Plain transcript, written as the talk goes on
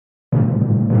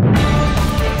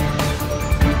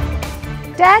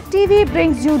Tag TV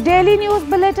brings you daily news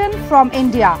bulletin from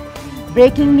India.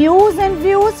 Breaking news and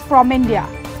views from India.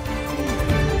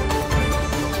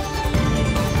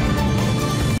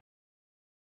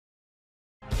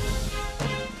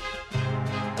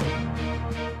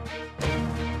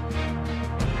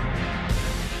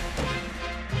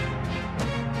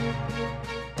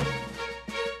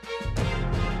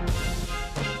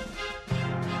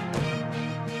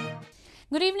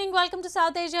 Good evening, welcome to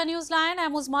South Asia NewsLine.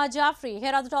 I'm Uzma Jafri.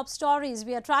 Here are the top stories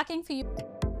we are tracking for you.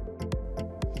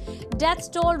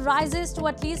 Death toll rises to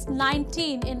at least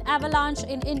 19 in avalanche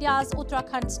in India's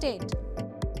Uttarakhand state.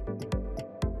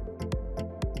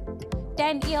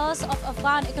 10 years of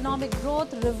Afghan economic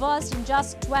growth reversed in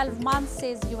just 12 months,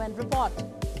 says UN report.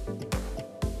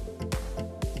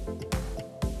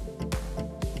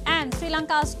 And Sri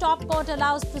Lanka's top court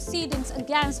allows proceedings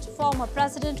against former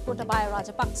President Gotabaya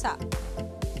Rajapaksa.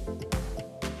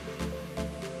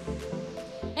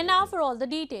 And now for all the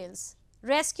details.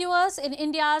 Rescuers in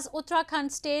India's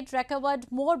Uttarakhand state recovered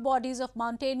more bodies of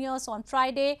mountaineers on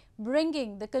Friday,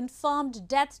 bringing the confirmed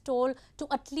death toll to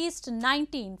at least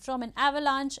 19 from an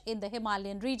avalanche in the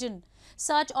Himalayan region.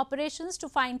 Search operations to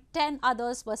find 10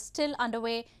 others were still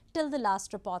underway till the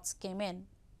last reports came in.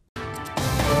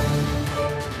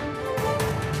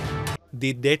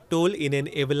 The death toll in an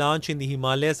avalanche in the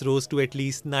Himalayas rose to at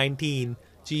least 19.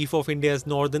 Chief of India's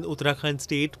northern Uttarakhand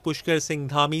state, Pushkar Singh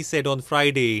Dhami, said on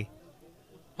Friday.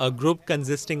 A group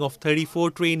consisting of 34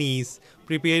 trainees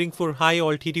preparing for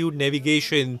high-altitude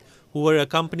navigation, who were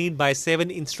accompanied by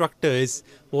 7 instructors,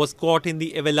 was caught in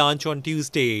the avalanche on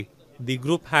Tuesday. The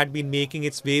group had been making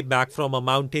its way back from a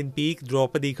mountain peak,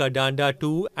 Draupadi Ka Danda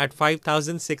 2, at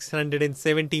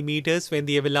 5,670 meters when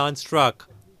the avalanche struck.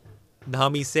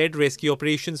 Dhami said rescue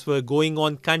operations were going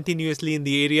on continuously in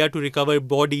the area to recover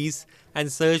bodies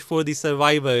and search for the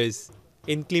survivors.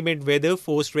 Inclement weather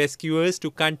forced rescuers to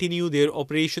continue their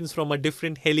operations from a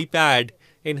different helipad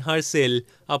in Harsil,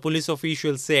 a police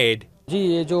official said. जी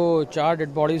ये जो 4 dead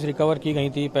bodies recover की गई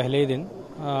थी पहले ही दिन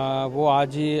वो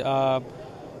आज ही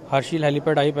Harsil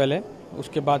helipad आई पहले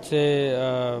उसके बाद से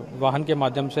वाहन के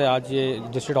माध्यम से आज ये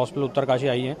डिस्ट्रिक्ट हॉस्पिटल उत्तरकाशी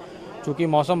आई हैं क्योंकि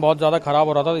मौसम बहुत ज़्यादा ख़राब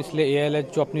हो रहा था इसलिए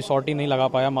एएलएच जो अपनी सॉर्टी नहीं लगा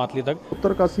पाया मातली तक।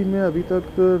 उत्तरकाशी में अभी तक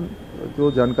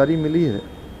जो जानकारी मिली है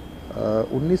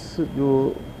 19 जो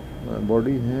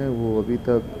बॉडी हैं वो अभी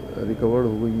तक रिकवर्ड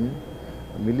हो गई हैं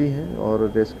मिली हैं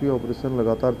और रेस्क्यू ऑपरेशन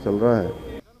लगातार चल रहा है।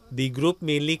 The group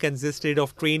mainly consisted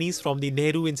of trainees from the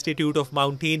Nehru Institute of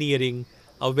Mountaineering,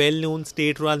 a well-known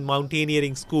state-run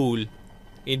mountaineering school.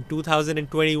 In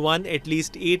 2021, at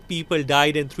least 8 people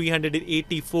died and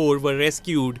 384 were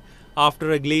rescued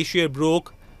after a glacier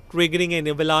broke, triggering an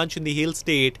avalanche in the hill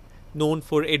state known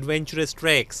for adventurous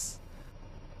treks.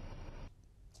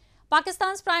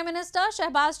 Pakistan's Prime Minister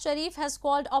Shehbaz Sharif has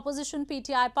called opposition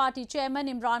PTI party chairman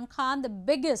Imran Khan the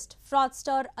biggest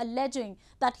fraudster, alleging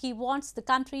that he wants the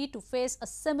country to face a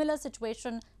similar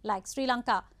situation like Sri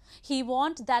Lanka. He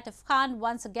warned that if Khan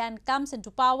once again comes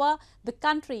into power, the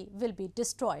country will be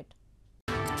destroyed.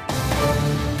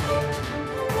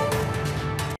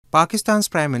 Pakistan's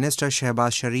Prime Minister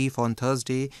Shehbaz Sharif on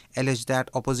Thursday alleged that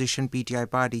opposition PTI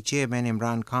party chairman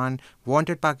Imran Khan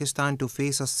wanted Pakistan to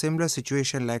face a similar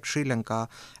situation like Sri Lanka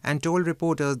and told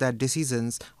reporters that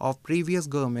decisions of previous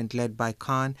government led by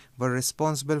Khan were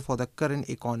responsible for the current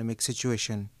economic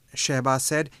situation. Shehbaz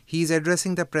said he is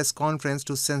addressing the press conference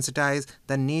to sensitize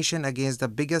the nation against the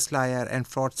biggest liar and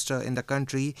fraudster in the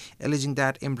country, alleging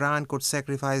that Imran could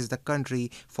sacrifice the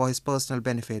country for his personal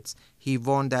benefits. He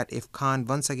warned that if Khan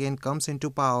once again comes into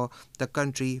power, the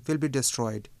country will be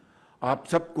destroyed. आप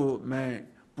सबको मैं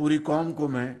पूरी कौम को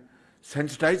मैं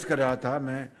sensitize कर रहा था,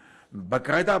 मैं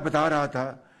बकायदा बता रहा था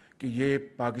कि ये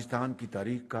पाकिस्तान की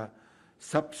तारीख का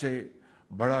सबसे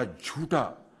बड़ा झूठा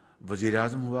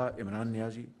वज़ीर-ए-आज़म हुआ इमरान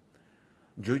नियाज़ी,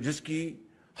 जो जिसकी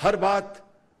हर बात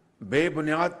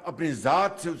बेबुनियाद अपनी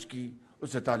ज़ात से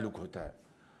उससे ताल्लुक़ होता है।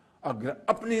 अगर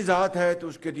अपनी ज़ात है तो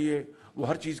उसके लिए वो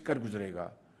हर चीज़ कर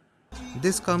गुजरेगा।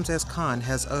 This comes as Khan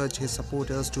has urged his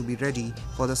supporters to be ready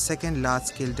for the second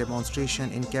large-scale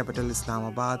demonstration in capital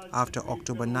Islamabad after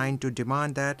October 9 to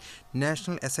demand that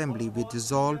National Assembly be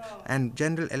dissolved and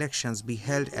general elections be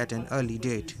held at an early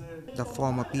date. The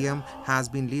former PM has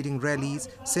been leading rallies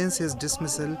since his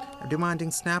dismissal,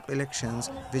 demanding snap elections,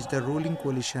 which the ruling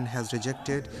coalition has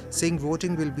rejected, saying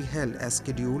voting will be held as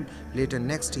scheduled later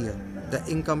next year. The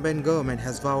incumbent government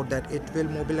has vowed that it will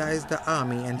mobilize the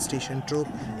army and station troops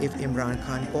if Imran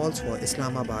Khan calls for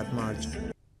Islamabad march.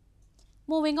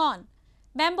 Moving on.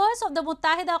 Members of the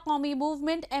Muttahida Qawmi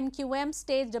Movement MQM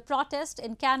staged a protest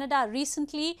in Canada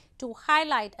recently to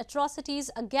highlight atrocities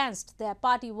against their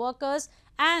party workers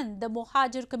and the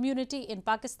Muhajir community in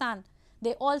Pakistan.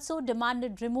 They also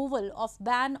demanded removal of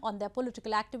ban on their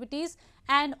political activities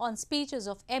and on speeches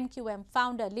of MQM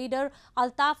founder leader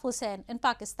Altaf Hussain in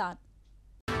Pakistan.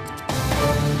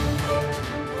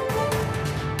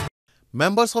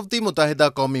 Members of the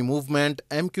Muttahida Qawmi Movement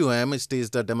MQM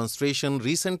staged a demonstration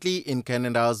recently in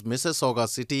Canada's Mississauga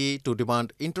city to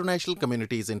demand international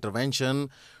community's intervention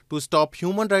to stop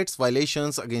human rights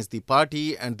violations against the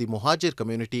party and the Muhajir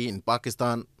community in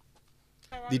Pakistan.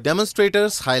 The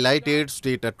demonstrators highlighted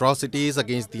state atrocities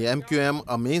against the MQM,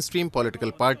 a mainstream political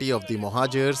party of the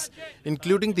Muhajirs,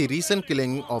 including the recent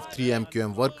killing of 3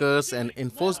 MQM workers and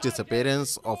enforced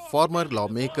disappearance of former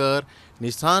lawmaker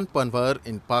Nishan Panwar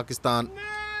in Pakistan.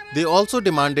 They also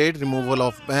demanded removal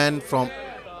of ban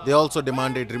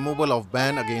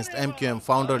against MQM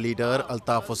founder leader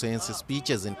Altaf Hussein's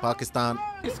speeches in Pakistan.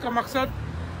 इसका मकसद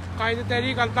कायदे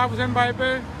तहरीक अल्ताफ हुसैन भाई पे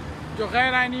जो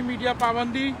गैर आइनी media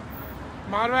पाबंदी,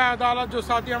 मारवा अदालत जो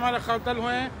साथी हमारे खतल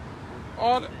हुए हैं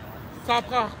और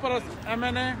साबका हक़परस्त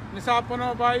MNA निसाब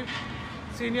पनवा भाई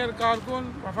सीनियर कारकुन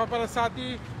वफा परस्त साथी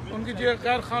उनकी जो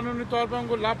गैर कानूनी तौर पर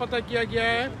उनको लापता किया गया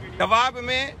है। जवाब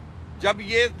में जब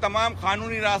ये तमाम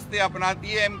कानूनी रास्ते अपनाती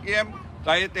है MQM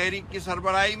कायदे तहरीक की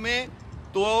सरबराही में,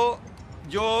 तो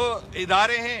जो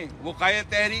इदारे हैं वो कायदे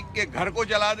तहरीक के घर को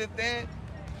जला देते हैं,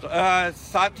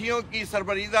 साथियों की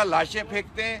सरबरीदा लाशें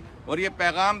फेंकते हैं और ये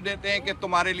पैगाम देते हैं कि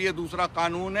तुम्हारे लिए दूसरा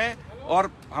कानून है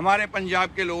और हमारे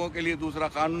पंजाब के लोगों के लिए दूसरा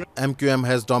कानून है। MQM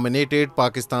has dominated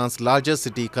Pakistan's largest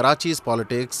city Karachi's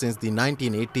politics since the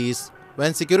 1980s.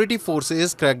 When security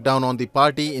forces cracked down on the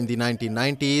party in the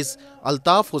 1990s,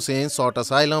 Altaf Hussain sought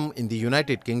asylum in the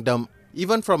United Kingdom.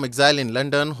 Even from exile in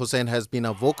London, Hussain has been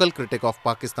a vocal critic of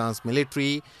Pakistan's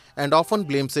military and often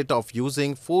blames it of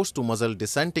using force to muzzle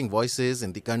dissenting voices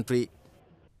in the country.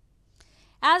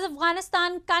 As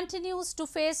Afghanistan continues to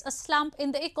face a slump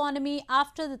in the economy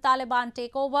after the Taliban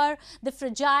takeover, the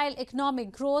fragile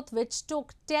economic growth, which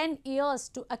took 10 years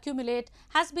to accumulate,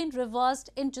 has been reversed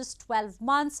in just 12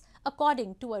 months,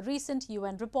 according to a recent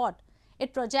UN report.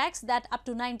 It projects that up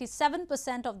to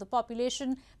 97% of the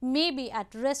population may be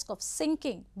at risk of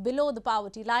sinking below the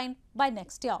poverty line by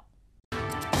next year.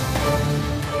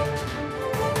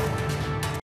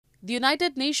 The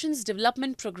United Nations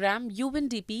Development Programme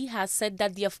UNDP has said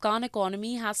that the Afghan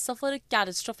economy has suffered a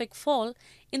catastrophic fall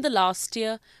in the last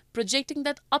year, projecting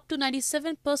that up to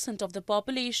 97% of the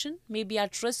population may be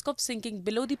at risk of sinking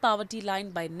below the poverty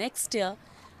line by next year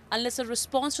unless a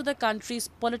response to the country's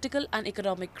political and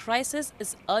economic crisis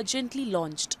is urgently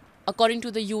launched. According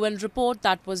to the UN report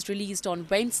that was released on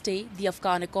Wednesday, the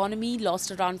Afghan economy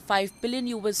lost around $5 billion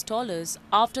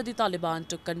after the Taliban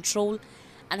took control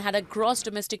and had a gross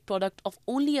domestic product of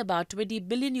only about $20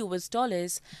 billion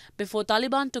before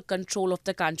Taliban took control of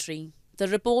the country. The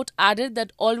report added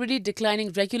that already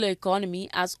declining regular economy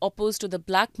as opposed to the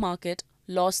black market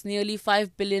lost nearly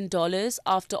 $5 billion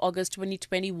after August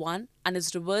 2021 and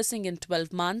is reversing in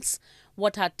 12 months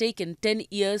what had taken 10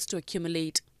 years to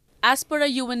accumulate. As per a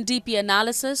UNDP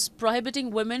analysis,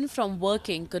 prohibiting women from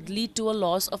working could lead to a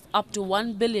loss of up to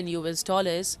 $1 billion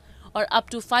or up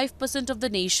to 5% of the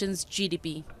nation's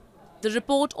GDP. The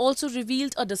report also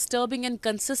revealed a disturbing and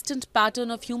consistent pattern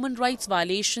of human rights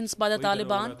violations by the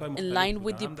Taliban in line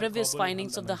with the previous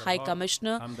findings of the High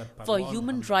Commissioner for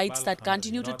Human Rights that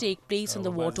continue to take place in the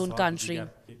war-torn country.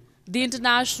 The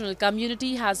international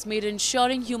community has made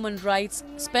ensuring human rights,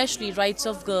 especially rights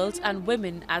of girls and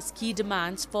women, as key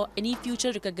demands for any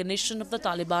future recognition of the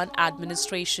Taliban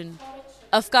administration.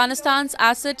 Afghanistan's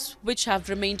assets, which have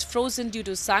remained frozen due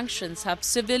to sanctions, have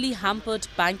severely hampered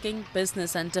banking,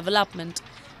 business and development,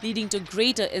 leading to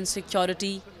greater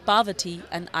insecurity, poverty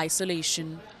and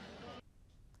isolation.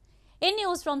 In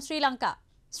news from Sri Lanka,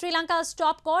 Sri Lanka's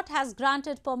top court has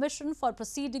granted permission for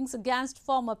proceedings against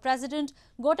former President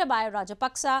Gotabaya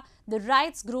Rajapaksa, the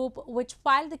rights group which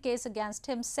filed the case against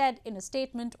him said in a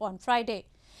statement on Friday.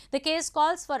 The case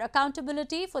calls for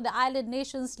accountability for the island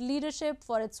nation's leadership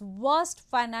for its worst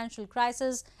financial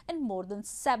crisis in more than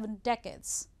 7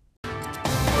 decades.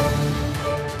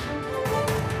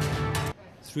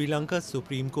 Sri Lanka's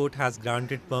Supreme Court has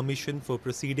granted permission for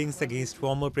proceedings against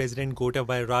former President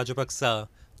Gotabaya Rajapaksa.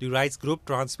 The rights group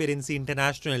Transparency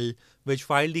International, which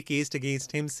filed the case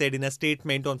against him, said in a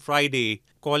statement on Friday,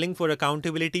 calling for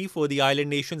accountability for the island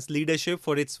nation's leadership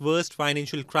for its worst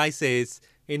financial crisis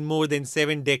in more than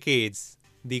 7 decades.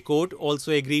 The court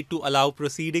also agreed to allow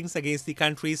proceedings against the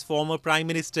country's former Prime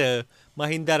Minister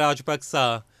Mahinda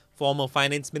Rajapaksa, former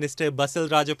Finance Minister Basil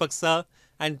Rajapaksa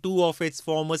and 2 of its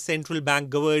former central bank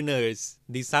governors.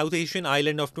 The South Asian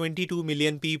island of 22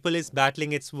 million people is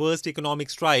battling its worst economic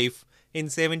strife in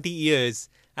 70 years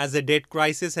as the debt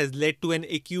crisis has led to an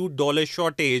acute dollar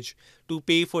shortage to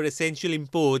pay for essential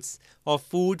imports of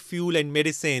food, fuel and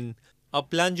medicine, a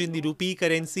plunge in the rupee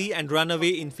currency and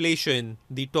runaway inflation.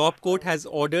 The top court has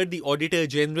ordered the Auditor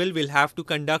General will have to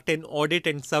conduct an audit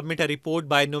and submit a report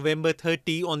by November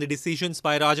 30 on the decisions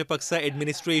by Rajapaksa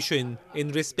administration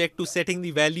in respect to setting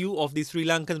the value of the Sri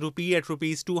Lankan rupee at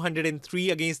Rs 203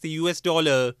 against the US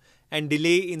dollar and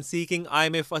delay in seeking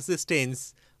IMF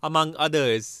assistance, among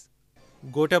others.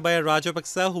 Gotabaya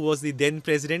Rajapaksa, who was the then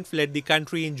president, fled the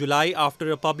country in July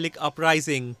after a public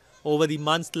uprising over the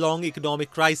months-long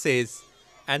economic crisis,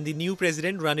 and the new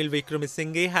president Ranil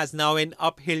Wickremesinghe has now an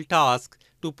uphill task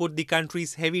to put the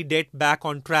country's heavy debt back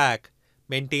on track,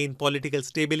 maintain political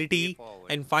stability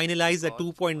and finalize a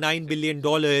 $2.9 billion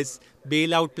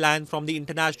bailout plan from the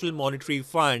International Monetary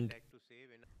Fund.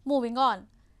 Moving on.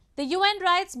 The UN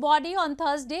rights body on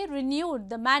Thursday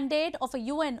renewed the mandate of a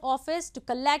UN office to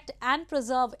collect and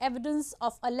preserve evidence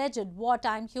of alleged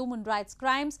wartime human rights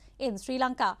crimes in Sri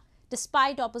Lanka,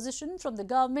 despite opposition from the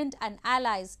government and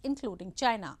allies, including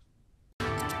China.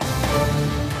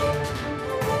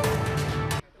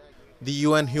 The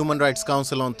UN Human Rights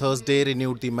Council on Thursday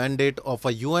renewed the mandate of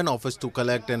a UN office to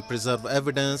collect and preserve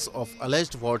evidence of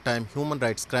alleged wartime human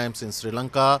rights crimes in Sri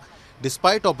Lanka,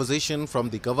 despite opposition from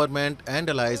the government and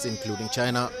allies, including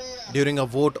China. During a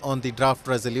vote on the draft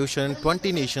resolution,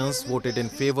 20 nations voted in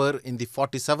favor in the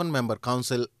 47-member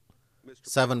council.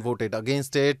 7 voted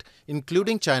against it,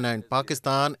 including China and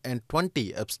Pakistan, and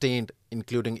 20 abstained,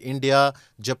 including India,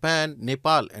 Japan,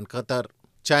 Nepal and Qatar.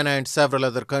 China and several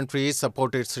other countries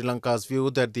supported Sri Lanka's view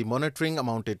that the monitoring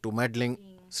amounted to meddling.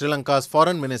 Sri Lanka's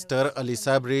Foreign Minister Ali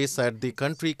Sabri said the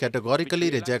country categorically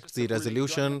rejects the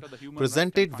resolution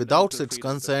presented without its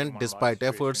consent despite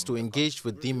efforts to engage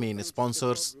with the main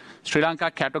sponsors. Sri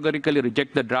Lanka categorically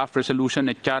rejects the draft resolution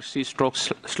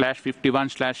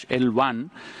HRC/51/L1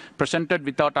 presented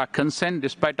without our consent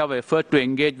despite our effort to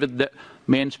engage with the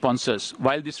main sponsors.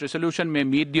 While this resolution may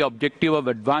meet the objective of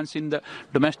advancing the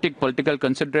domestic political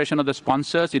consideration of the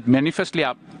sponsors, it manifestly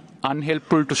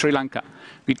unhelpful to Sri Lanka.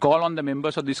 We call on the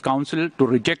members of this council to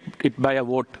reject it by a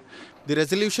vote. The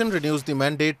resolution renews the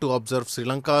mandate to observe Sri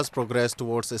Lanka's progress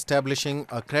towards establishing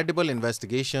a credible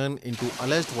investigation into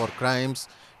alleged war crimes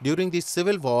during the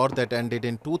civil war that ended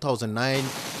in 2009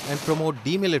 and promote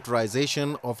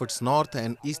demilitarization of its north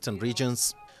and eastern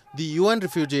regions. The UN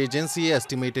Refugee Agency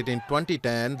estimated in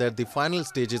 2010 that the final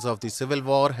stages of the civil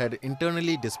war had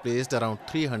internally displaced around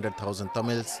 300,000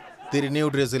 Tamils. The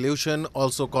renewed resolution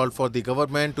also called for the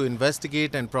government to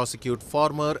investigate and prosecute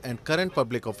former and current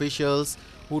public officials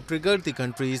who triggered the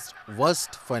country's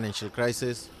worst financial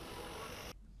crisis.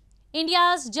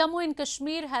 India's Jammu and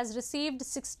Kashmir has received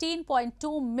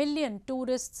 16.2 million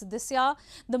tourists this year,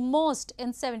 the most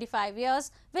in 75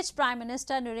 years, which Prime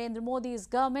Minister Narendra Modi's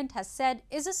government has said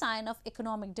is a sign of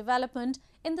economic development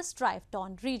in the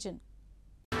strife-torn region.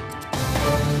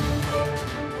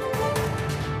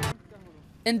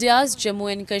 India's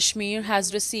Jammu and Kashmir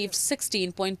has received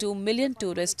 16.2 million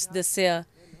tourists this year,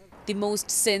 the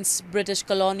most since British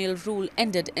colonial rule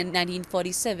ended in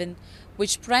 1947,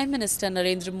 which Prime Minister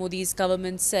Narendra Modi's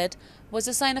government said was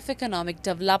a sign of economic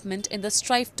development in the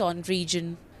strife-torn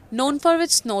region. Known for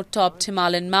its snow-topped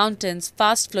Himalayan mountains,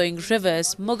 fast-flowing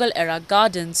rivers, Mughal-era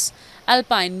gardens,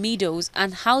 alpine meadows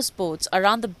and houseboats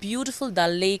around the beautiful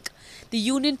Dal Lake, the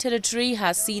Union Territory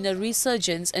has seen a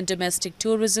resurgence in domestic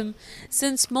tourism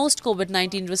since most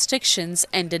COVID-19 restrictions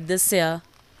ended this year.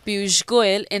 Piyush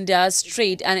Goyal, India's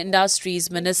Trade and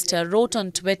Industries Minister, wrote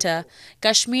on Twitter,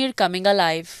 "Kashmir coming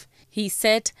alive." He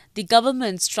said the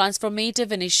government's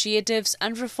transformative initiatives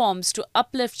and reforms to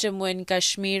uplift Jammu and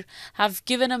Kashmir have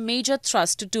given a major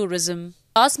thrust to tourism.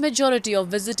 Vast majority of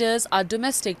visitors are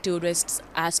domestic tourists,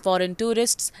 as foreign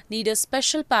tourists need a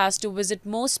special pass to visit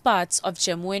most parts of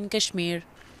Jammu and Kashmir.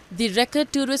 The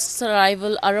record tourists'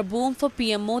 arrival are a boom for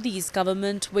PM Modi's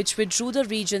government, which withdrew the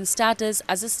region's status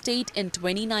as a state in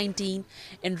 2019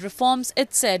 in reforms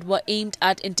it said were aimed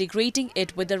at integrating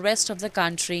it with the rest of the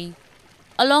country.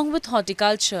 Along with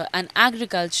horticulture and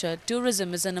agriculture,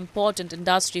 tourism is an important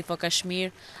industry for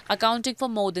Kashmir, accounting for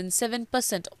more than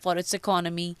 7% for its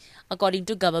economy, according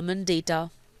to government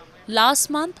data. Last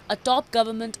month, a top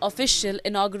government official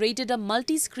inaugurated a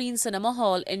multi-screen cinema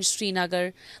hall in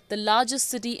Srinagar, the largest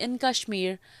city in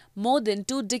Kashmir, more than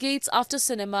 2 decades after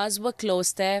cinemas were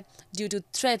closed there due to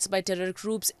threats by terror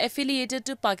groups affiliated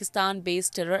to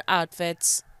Pakistan-based terror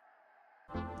outfits.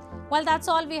 Well, that's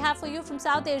all we have for you from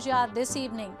South Asia this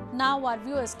evening. Now our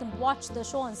viewers can watch the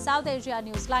show on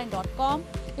SouthAsiaNewsline.com.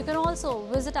 You can also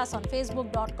visit us on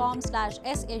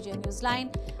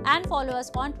Facebook.com/SAsiaNewsline and follow us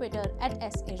on Twitter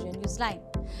 @SAsiaNewsline.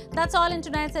 That's all in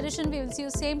tonight's edition. We will see you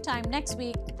same time next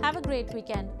week. Have a great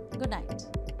weekend. Good night.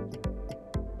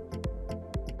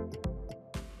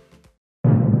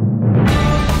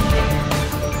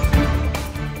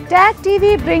 Tag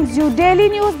TV brings you daily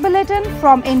news bulletin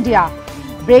from India.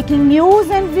 Breaking news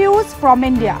and views from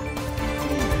India.